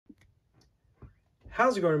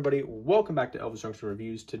How's it going, everybody? Welcome back to Elvis Junction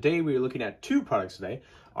Reviews. Today we are looking at two products today.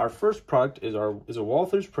 Our first product is a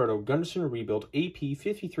WalthersProto Gunderson rebuilt AP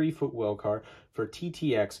 53-foot well car for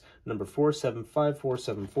TTX number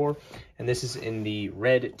 475474, and this is in the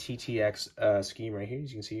red TTX scheme right here.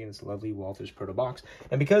 As you can see in this lovely WalthersProto box.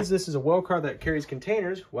 And because this is a well car that carries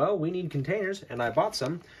containers, well, we need containers, and I bought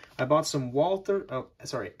some. I bought some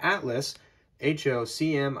Atlas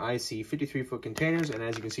HOCMIC 53-foot containers, and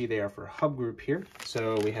as you can see, they are for Hub Group here.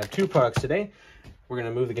 So we have two products today. We're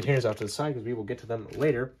going to move the containers out to the side because we will get to them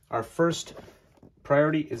later. Our first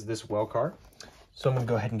priority is this well car. So I'm going to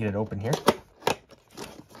go ahead and get it open here.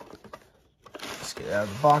 Let's get it out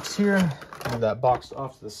of the box here. Move that box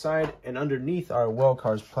off to the side. And underneath our well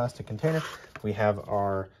car's plastic container, we have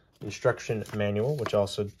our instruction manual, which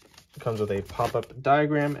also comes with a pop-up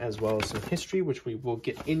diagram as well as some history, which we will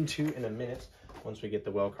get into in a minute once we get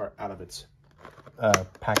the well car out of its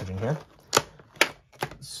packaging here.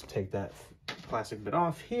 Let's take that plastic bit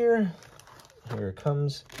off here. Here it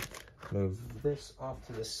comes. Move this off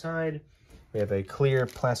to the side. We have a clear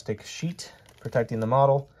plastic sheet protecting the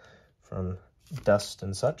model from dust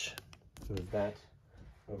and such. Move that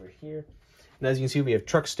over here. And as you can see, we have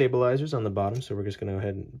truck stabilizers on the bottom, so we're just going to go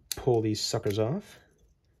ahead and pull these suckers off.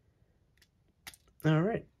 All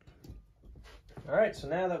right, so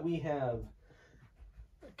now that we have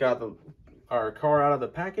got our car out of the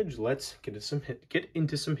package, let's get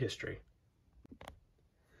into some history.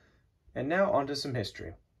 And now onto some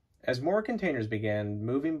history. As more containers began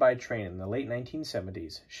moving by train in the late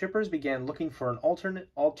 1970s, shippers began looking for an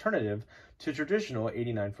alternative to traditional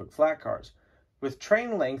 89-foot flat cars. With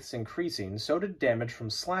train lengths increasing, so did damage from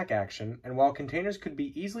slack action, and while containers could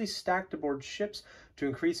be easily stacked aboard ships to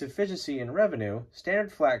increase efficiency and revenue,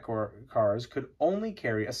 standard flat cars could only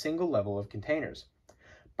carry a single level of containers.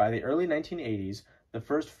 By the early 1980s, the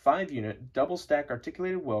first 5-unit double-stack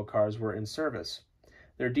articulated well cars were in service.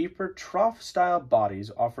 Their deeper trough-style bodies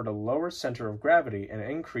offered a lower center of gravity and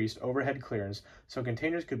increased overhead clearance, so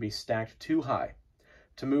containers could be stacked too high.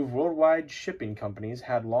 To move, worldwide shipping companies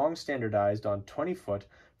had long standardized on 20-foot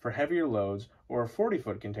for heavier loads or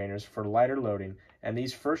 40-foot containers for lighter loading, and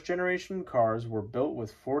these first-generation cars were built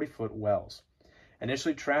with 40-foot wells.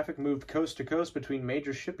 Initially, traffic moved coast to coast between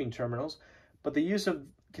major shipping terminals, but the use of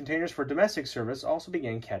containers for domestic service also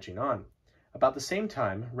began catching on. About the same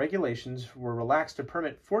time, regulations were relaxed to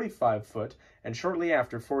permit 45-foot and shortly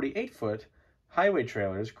after 48-foot highway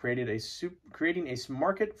trailers, creating a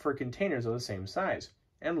market for containers of the same size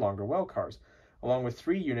and longer well cars, along with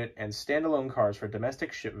 3-unit and standalone cars for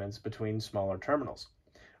domestic shipments between smaller terminals.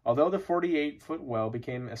 Although the 48-foot well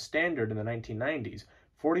became a standard in the 1990s,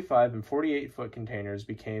 45 and 48-foot containers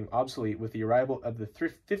became obsolete with the arrival of the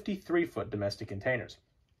 53-foot domestic containers.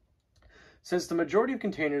 Since the majority of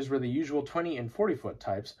containers were the usual 20 and 40-foot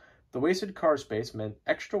types, the wasted car space meant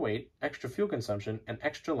extra weight, extra fuel consumption, and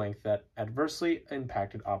extra length that adversely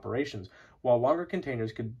impacted operations, while longer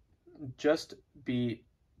containers could just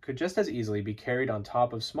as easily be carried on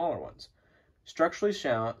top of smaller ones. Structurally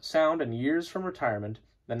sound and years from retirement,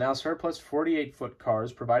 the now surplus 48-foot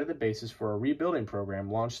cars provided the basis for a rebuilding program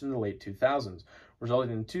launched in the late 2000s, resulting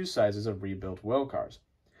in 2 sizes of rebuilt well cars.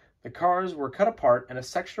 The cars were cut apart and a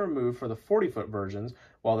section removed for the 40-foot versions,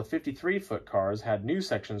 while the 53-foot cars had new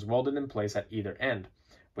sections welded in place at either end.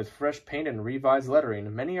 With fresh paint and revised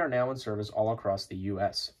lettering, many are now in service all across the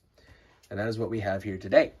U.S. And that is what we have here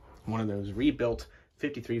today, one of those rebuilt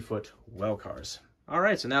 53-foot well cars. All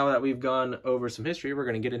right, so now that we've gone over some history, we're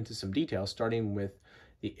going to get into some details, starting with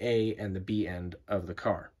the A and the B end of the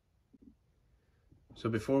car. So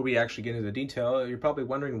before we actually get into the detail, you're probably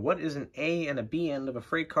wondering, what is an A and a B end of a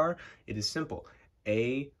freight car? It is simple.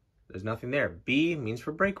 A, there's nothing there. B means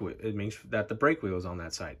for brake wheel. It means that the brake wheel is on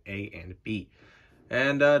that side, A and B.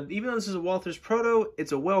 And even though this is a WalthersProto,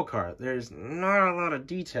 it's a well car. There's not a lot of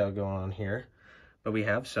detail going on here, but we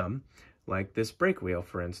have some. Like this brake wheel,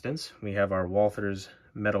 for instance. We have our Walthers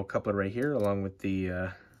metal coupler right here, along with the,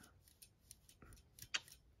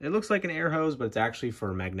 it looks like an air hose, but it's actually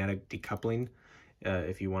for magnetic decoupling.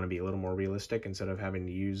 If you want to be a little more realistic, instead of having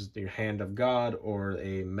to use your hand of God or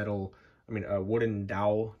a wooden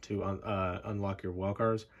dowel to unlock your well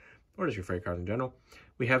cars, or just your freight cars in general.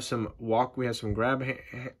 We have some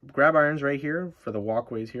grab irons right here for the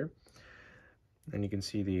walkways here. And you can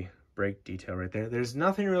see the brake detail right there. There's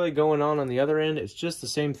nothing really going on the other end. It's just the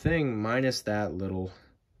same thing minus that little,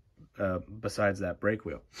 besides that brake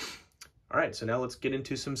wheel. All right, so now let's get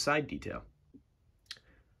into some side detail.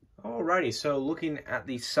 Alrighty, so looking at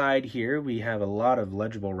the side here, we have a lot of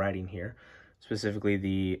legible writing here. specifically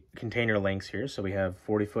the container lengths here. So we have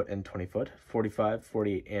 40 foot and 20 foot, 45,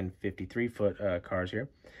 48, and 53 foot cars here.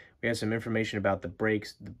 We have some information about the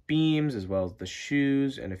brakes, the beams, as well as the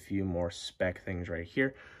shoes, and a few more spec things right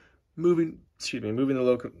here. Moving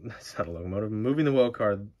the well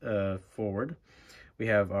car forward. We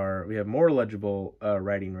have more legible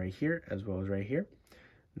writing right here as well as right here.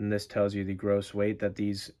 And this tells you the gross weight that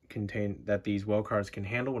these well cars can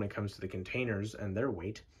handle when it comes to the containers and their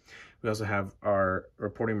weight. We also have our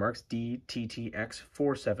reporting marks DTTX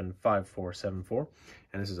 475474,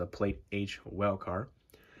 and this is a plate H well car.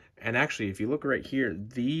 And actually, if you look right here,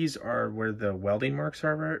 these are where the welding marks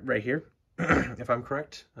are right here. If I'm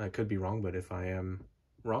correct, I could be wrong, but if I am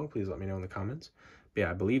wrong, please let me know in the comments. But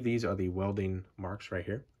yeah, I believe these are the welding marks right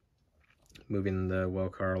here. Moving the well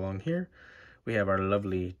car along here, we have our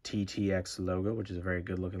lovely TTX logo, which is a very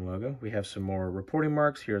good looking logo. We have some more reporting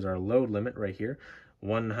marks. Here's our load limit right here,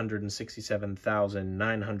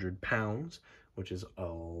 167,900 pounds, which is a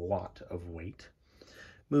lot of weight.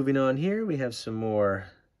 Moving on here, we have some more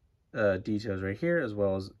details right here, as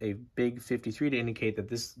well as a big 53 to indicate that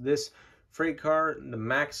this freight car, the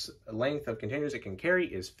max length of containers it can carry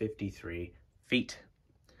is 53 feet.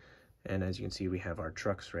 And as you can see, we have our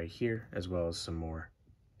trucks right here, as well as some more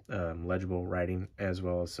legible writing, as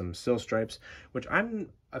well as some sill stripes, which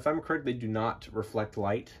if I'm correct, they do not reflect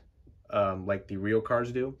light like the real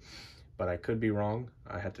cars do, but I could be wrong.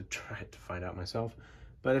 I had to try to find out myself.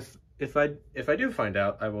 But if I do find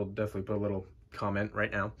out, I will definitely put a little comment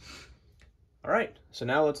right now. All right, so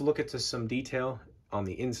now let's look into some detail on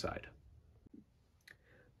the inside.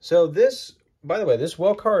 So this, by the way, this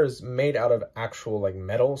well car is made out of actual like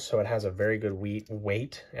metal, so it has a very good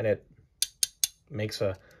weight, and it makes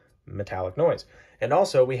a metallic noise. And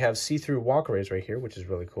also we have see-through walkways right here, which is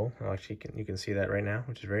really cool. Actually, you can see that right now,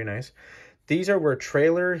 which is very nice. These are where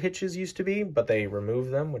trailer hitches used to be, but they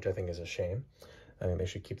removed them, which I think is a shame. I think they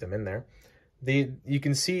should keep them in there. You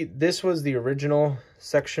can see this was the original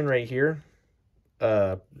section right here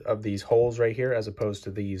of these holes right here, as opposed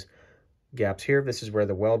to these gaps here. This is where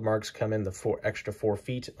the weld marks come in, the extra 4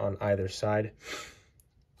 feet on either side,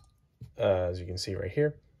 as you can see right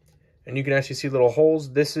here. And you can actually see little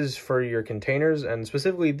holes. This is for your containers, and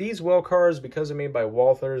specifically these well cars, because they're made by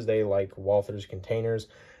Walthers, they like Walthers containers.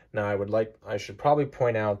 Now I should probably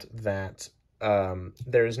point out that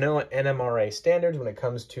there is no NMRA standards when it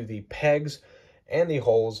comes to the pegs and the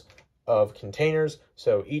holes of containers.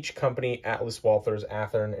 So each company, Atlas, Walthers,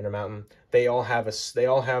 Athearn, Intermountain, they all have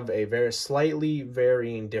a very slightly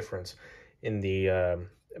varying difference in the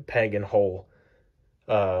peg and hole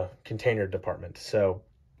container department. So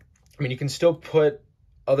I mean, you can still put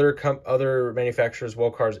other manufacturers' well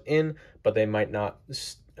cars in, but they might not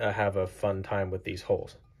have a fun time with these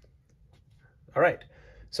holes. All right,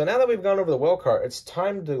 so now that we've gone over the well car, it's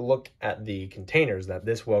time to look at the containers that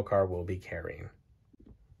this well car will be carrying.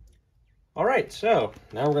 All right, so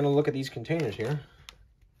now we're going to look at these containers here.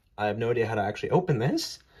 I have no idea how to actually open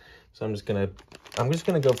this, so I'm just gonna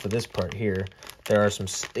go for this part here. There are some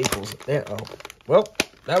staples there. Oh, well,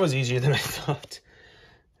 that was easier than I thought.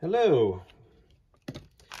 Hello.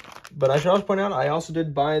 But I should also point out, I also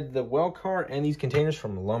did buy the well car and these containers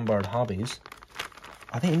from Lombard Hobbies.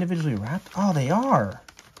 Are they individually wrapped? Oh, they are.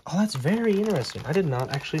 Oh, that's very interesting. I did not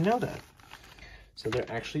actually know that. So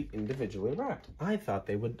they're actually individually wrapped. I thought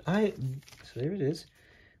they would. So there it is.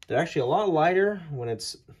 They're actually a lot lighter when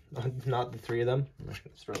it's not the 3 of them. I'm just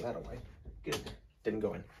going to throw that away. Good. Didn't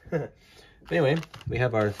go in. But anyway, we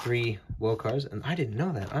have our 3 well cars, and I didn't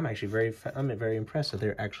know that. I'm very impressed that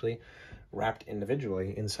they're actually wrapped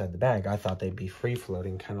individually inside the bag. I thought they'd be free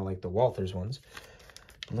floating, kind of like the Walthers ones.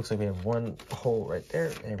 It looks like we have one hole right there.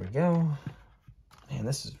 There we go. Man,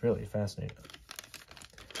 this is really fascinating.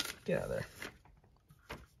 Get out of there.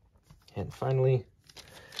 And finally,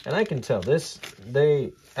 and I can tell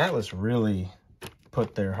Atlas really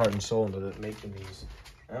put their heart and soul into making these.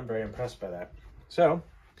 I'm very impressed by that. So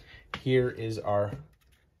here is our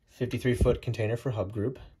 53-foot container for Hub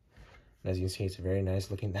Group. And as you can see, it's very nice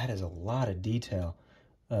looking. That is a lot of detail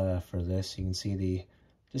for this. You can see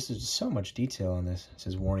there's so much detail on this. It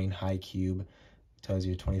says warning, high cube. It tells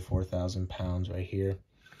you 24,000 pounds right here.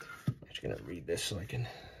 I'm just gonna read this so I can,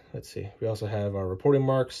 let's see. We also have our reporting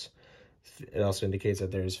marks. It also indicates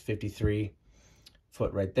that there's 53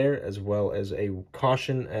 foot right there, as well as a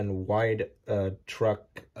caution and wide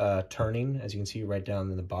truck turning, as you can see right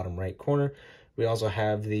down in the bottom right corner. We also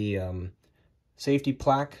have the safety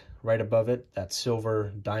plaque right above it, that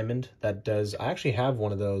silver diamond. I actually have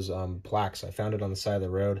one of those plaques. I found it on the side of the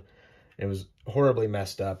road, It was horribly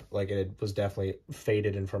messed up. Like, it was definitely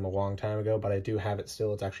faded and from a long time ago, but I do have it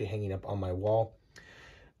still. It's actually hanging up on my wall,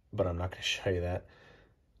 but I'm not going to show you that.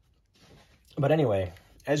 But anyway,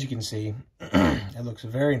 as you can see, it looks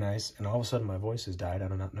very nice, and all of a sudden my voice has died. I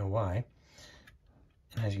do not know why.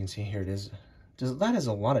 And as you can see, here it is. That has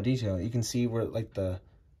a lot of detail. You can see where like the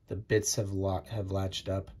bits have latched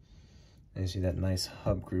up. And you see that nice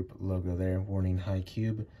hub group logo there, warning high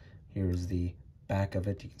cube. Here is the back of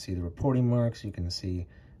it. You can see the reporting marks. You can see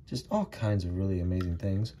just all kinds of really amazing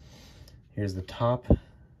things. Here's the top.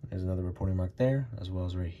 There's another reporting mark there, as well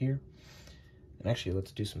as right here. And actually,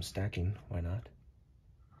 let's do some stacking. Why not?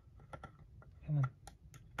 Come on.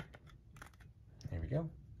 There we go.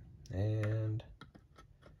 And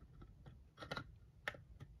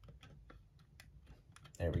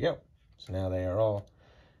there we go. So now they are all.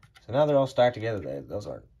 So now they're all stacked together. Those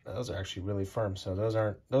are actually really firm. So those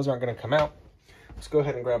aren't going to come out. Let's go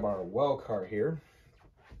ahead and grab our well car here.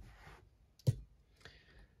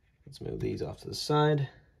 Let's move these off to the side.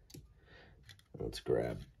 Let's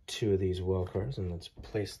grab 2 of these well cars and let's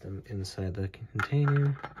place them inside the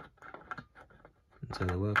container. Inside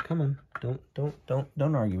the well. Come on,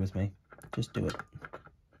 don't argue with me. Just do it.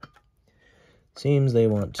 Seems they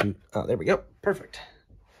want to. Oh, there we go. Perfect.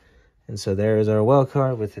 And so there is our well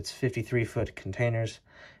car with its 53-foot containers,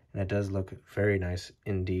 and it does look very nice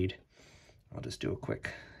indeed. I'll just do a quick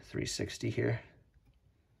 360 here.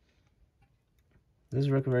 This is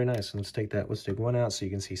looking very nice. Let's take one out so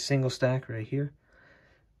you can see single stack right here.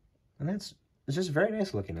 And it's just very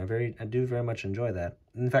nice looking. I do very much enjoy that.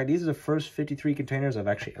 In fact, these are the first 53 containers I've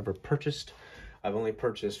actually ever purchased. I've only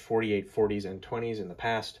purchased 48, 40s, and 20s in the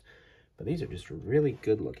past. But these are just really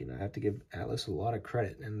good looking. I have to give Atlas a lot of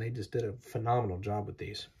credit, and they just did a phenomenal job with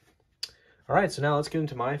these. All right, so now let's get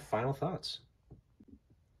into my final thoughts.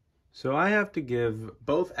 So I have to give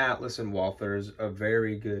both Atlas and Walthers a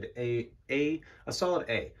very good a solid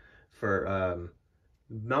A for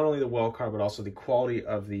not only the well car, but also the quality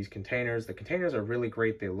of these containers. The containers are really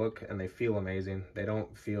great. They look and they feel amazing. They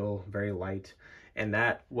don't feel very light. And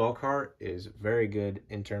that well car is very good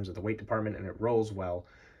in terms of the weight department, and it rolls well.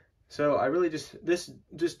 So I really just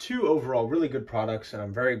 2 overall really good products, and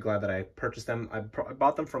I'm very glad that I purchased them. I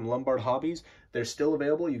bought them from Lombard Hobbies. They're still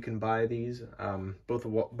available. You can buy these, both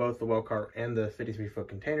the well car and the 53-foot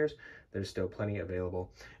containers. There's still plenty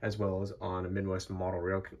available, as well as on Midwest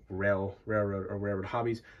Model Railroad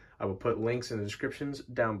Hobbies. I will put links in the descriptions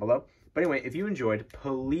down below. But anyway, if you enjoyed,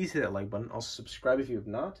 please hit that like button. Also subscribe if you have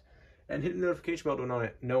not, and hit the notification bell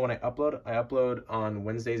to know when I upload. I upload on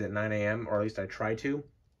Wednesdays at 9 a.m., or at least I try to.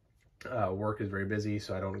 Work is very busy,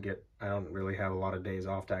 so I don't really have a lot of days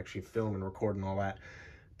off to actually film and record and all that.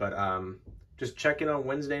 But just check in on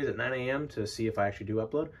Wednesdays at 9 a.m. to see if I actually do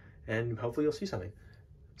upload, and hopefully you'll see something.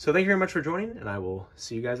 So thank you very much for joining, and I will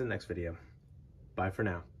see you guys in the next video. Bye for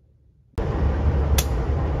now.